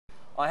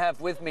I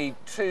have with me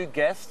two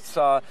guests.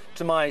 To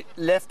my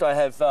left, I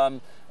have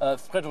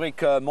Frederic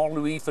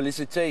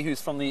Monlouis-Felicite,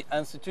 who's from the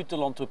Institut de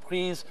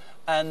l'Entreprise,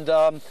 and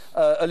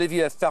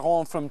Olivier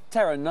Ferrand from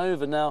Terra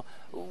Nova. Now,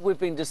 we've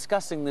been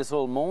discussing this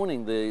all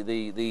morning,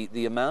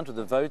 the amount of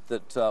the vote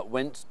that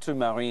went to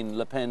Marine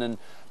Le Pen, and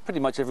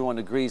pretty much everyone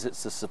agrees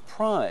it's a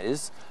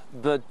surprise.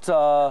 But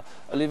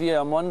Olivier,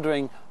 I'm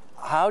wondering,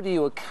 how do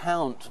you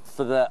account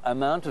for the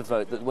amount of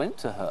vote that went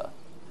to her?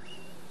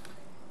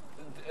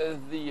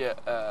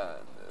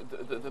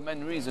 The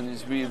main reason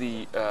is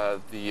really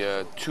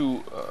the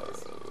two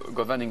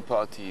governing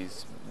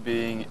parties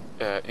being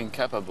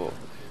incapable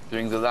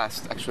during the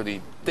last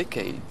actually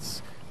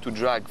decades to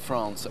drag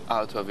France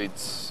out of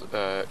its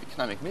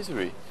economic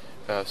misery,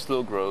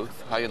 slow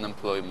growth, high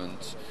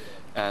unemployment,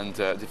 and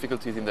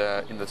difficulties in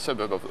the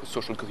suburb of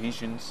social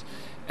cohesions.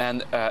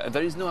 And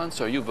there is no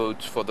answer. You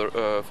vote for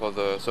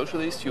the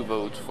socialists, you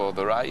vote for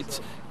the right,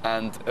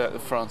 and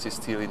France is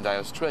still in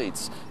dire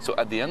straits. So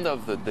at the end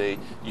of the day,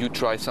 you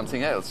try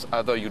something else.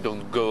 Either you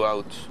don't go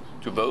out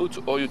to vote,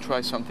 or you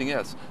try something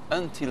else.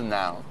 Until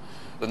now,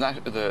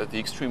 the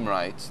extreme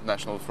right,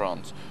 National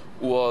Front,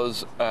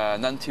 was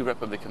an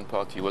anti-republican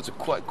party, was a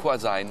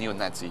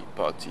quasi-neo-Nazi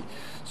party.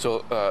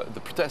 So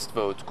the protest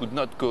vote could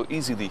not go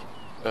easily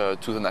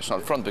to the National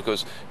Front,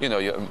 because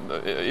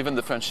even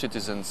the French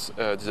citizens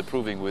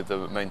disapproving with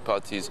the main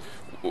parties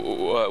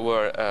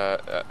were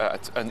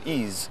at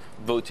unease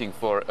voting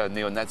for a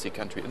neo-Nazi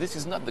country. This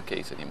is not the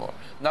case anymore.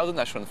 Now the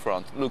National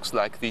Front looks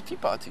like the Tea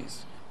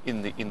parties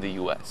in the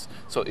US.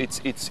 So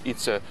it's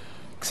a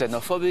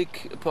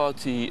xenophobic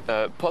party,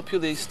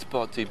 populist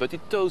party, but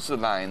it toes the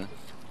line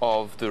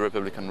of the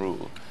Republican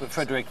rule. But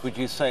Frederic, would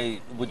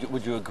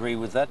you agree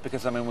with that?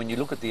 Because I mean, when you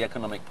look at the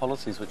economic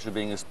policies which are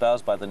being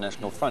espoused by the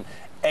National Front,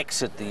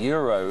 exit the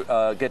euro,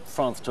 get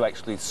France to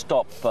actually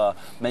stop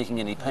making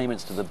any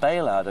payments to the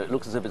bailout, it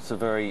looks as if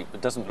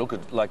it doesn't look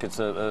like it's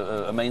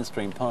a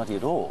mainstream party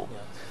at all.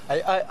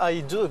 Yeah.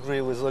 I do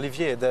agree with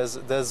Olivier. There's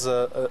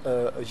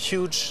a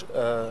huge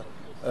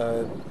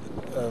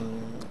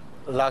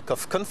lack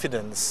of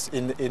confidence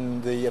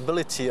in the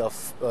ability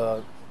of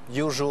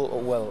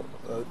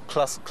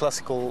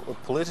classical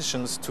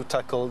politicians to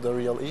tackle the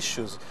real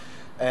issues,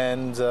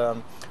 and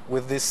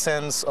with this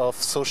sense of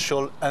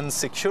social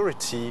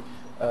insecurity,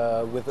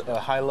 with a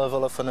high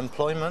level of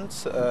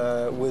unemployment,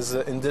 with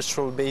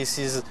industrial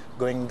bases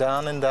going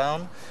down and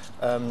down,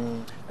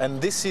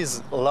 and this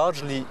is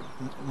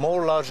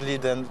more largely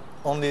than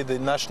only the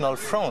National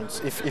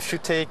Front. If you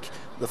take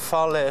the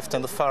far left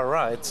and the far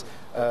right,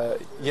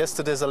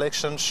 yesterday's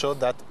election showed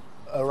that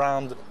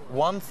around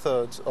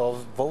 1/3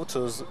 of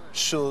voters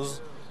chose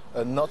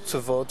not to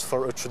vote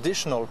for a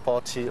traditional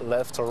party,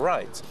 left or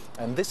right,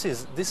 and this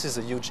is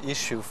a huge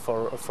issue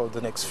for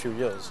the next few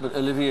years. But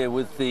Olivier,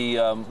 with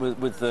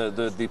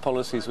the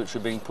policies which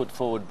are being put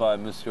forward by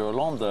Monsieur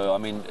Hollande, though, I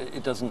mean,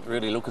 it doesn't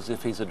really look as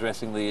if he's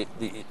addressing the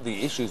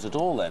issues at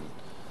all. Then.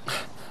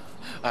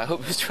 I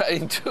hope he's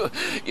trying to.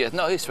 Yes,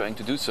 no, he's trying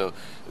to do so.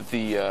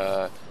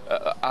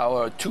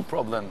 Our two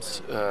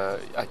problems,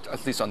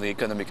 at least on the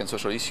economic and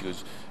social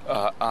issues,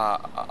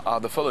 are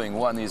the following.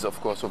 One is, of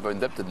course,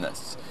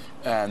 over-indebtedness.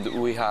 And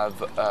we have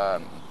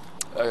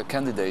a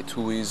candidate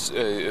who is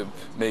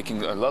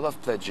making a lot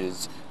of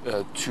pledges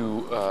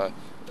to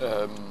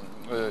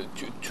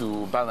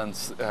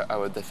balance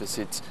our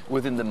deficit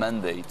within the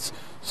mandate.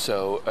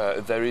 So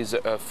there is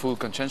a full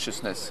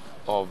conscientiousness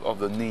of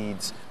the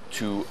needs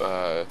to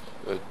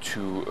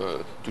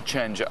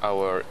change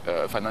our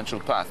financial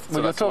path.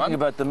 Well, you're talking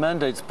about the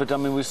mandates, but I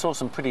mean, we saw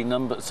some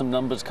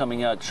numbers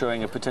coming out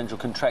showing a potential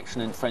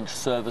contraction in French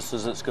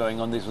services that's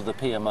going on. These are the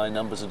PMI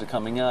numbers that are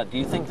coming out. Do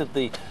you think that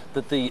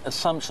the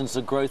assumptions,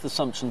 the growth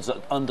assumptions that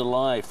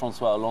underlie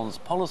François Hollande's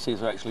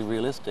policies are actually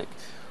realistic?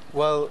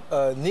 Well,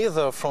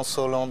 neither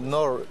François Hollande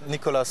nor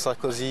Nicolas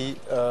Sarkozy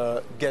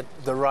get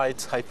the right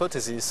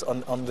hypothesis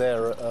on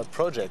their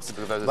projects.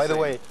 By the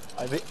way,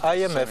 the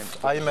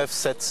IMF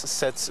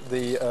sets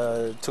the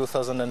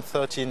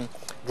 2013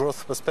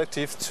 growth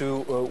perspective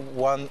to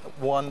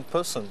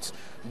 1%.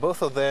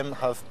 Both of them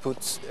have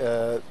put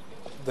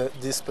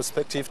this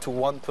perspective to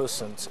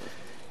 1%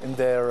 in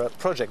their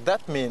project.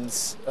 That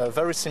means a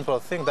very simple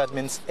thing. That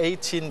means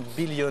 18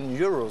 billion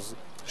euros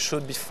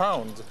should be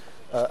found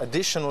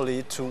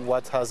additionally to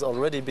what has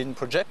already been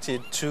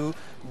projected to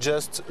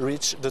just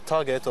reach the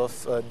target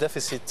of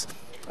deficit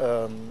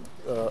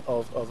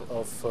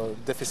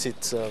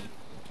deficit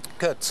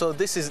cut. So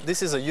this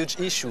is a huge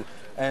issue,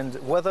 and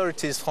whether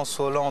it is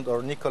François Hollande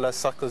or Nicolas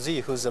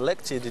Sarkozy who's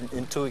elected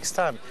in 2 weeks'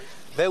 time,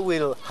 they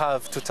will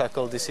have to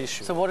tackle this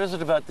issue. So what is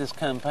it about this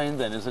campaign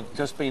then? Has it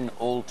just been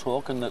all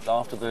talk, and that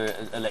after the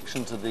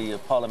elections, of the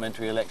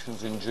parliamentary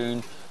elections in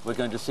June, we're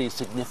going to see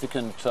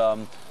significant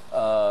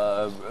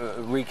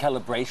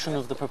recalibration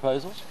of the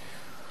proposals?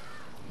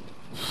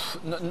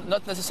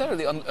 Not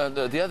necessarily.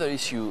 The other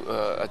issue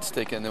at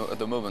stake at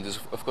the moment is,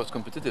 of course,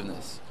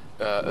 competitiveness.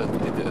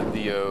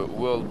 The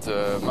world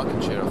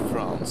market share of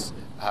France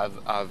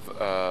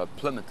have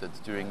plummeted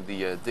during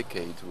the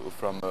decade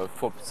from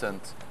 4%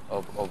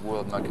 of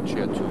world market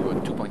share to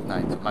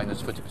 2.9, to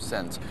minus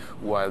 30%,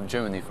 while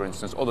Germany, for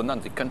instance, all the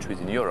Nordic countries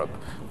in Europe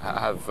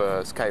have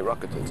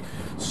skyrocketed.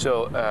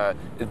 So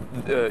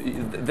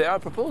there are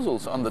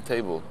proposals on the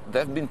table.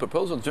 There have been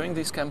proposals during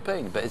this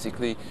campaign.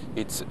 Basically,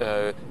 it's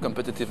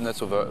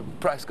competitiveness over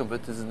price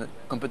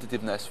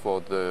competitiveness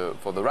for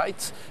the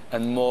right,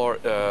 and more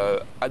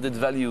added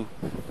value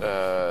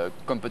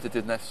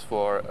competitiveness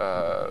for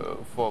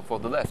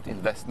the left.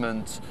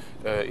 Investment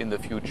in the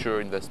future,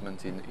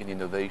 investment in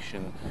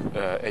innovation,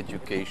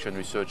 education,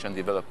 research and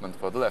development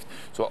for the left.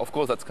 So of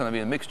course that's going to be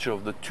a mixture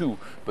of the two,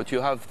 but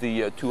you have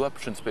the two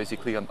options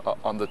basically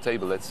on the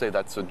table. Let's say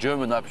that's a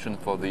German option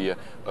for the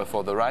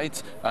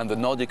right, and the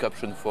Nordic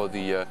option for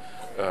the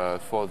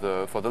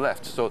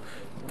left. So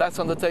that's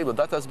on the table.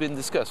 That has been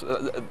discussed.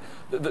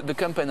 The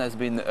campaign has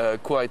been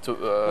quite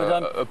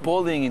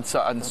appalling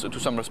to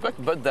some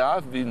respect, but there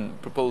have been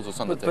proposals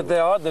on the table. But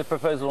there are the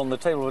proposals on the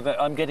table.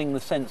 I'm getting the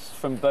sense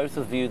from both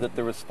of you that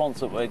the response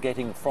that we're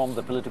getting from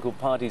the political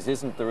parties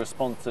isn't the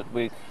response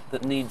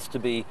that needs to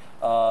be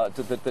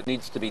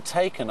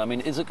taken. I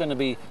mean, is it going to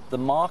be the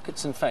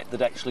markets, in fact,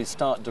 that actually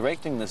start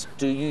directing this?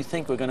 Do you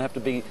think we're going to have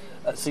to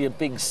see a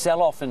big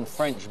sell-off in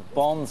French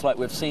bonds like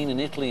we've seen in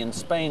Italy and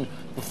Spain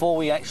before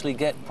we actually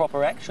get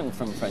proper action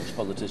from French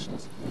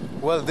politicians?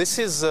 Well, this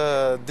is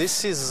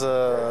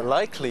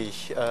likely.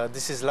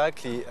 This is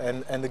likely,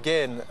 and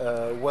again,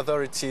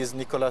 whether it is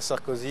Nicolas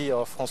Sarkozy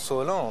or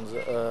François Hollande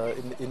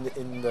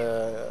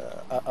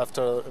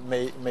after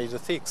May the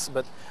 6th,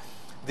 but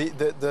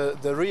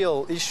the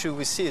real issue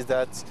we see is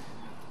that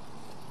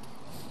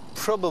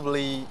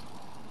probably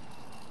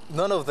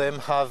none of them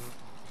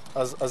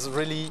has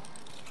really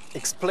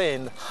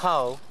explained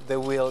how they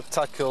will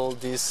tackle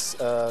this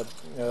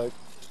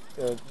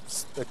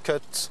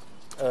cut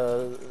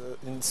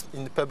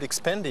in public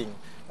spending,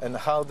 and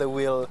how they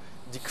will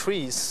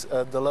decrease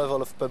the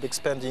level of public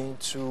spending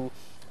to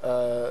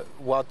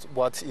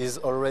what is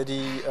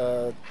already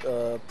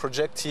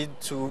projected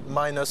to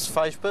minus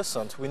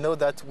 5%. We know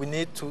that we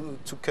need to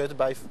cut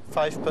by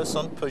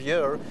 5% per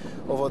year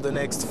over the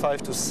next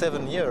 5 to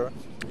 7 years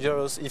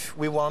if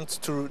we want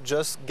to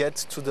just get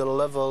to the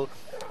level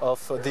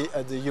of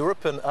the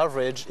European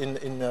average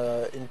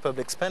in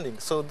public spending.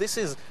 So this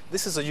is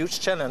a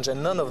huge challenge,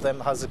 and none of them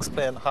has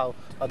explained how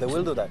they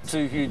will do that.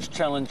 Two huge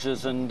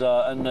challenges and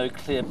no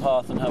clear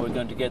path on how we're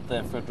going to get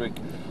there, Frederic.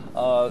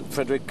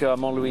 Frederic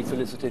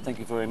Monlouis-Felicite, thank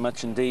you very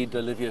much indeed.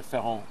 Olivier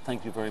Ferrand,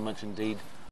 thank you very much indeed.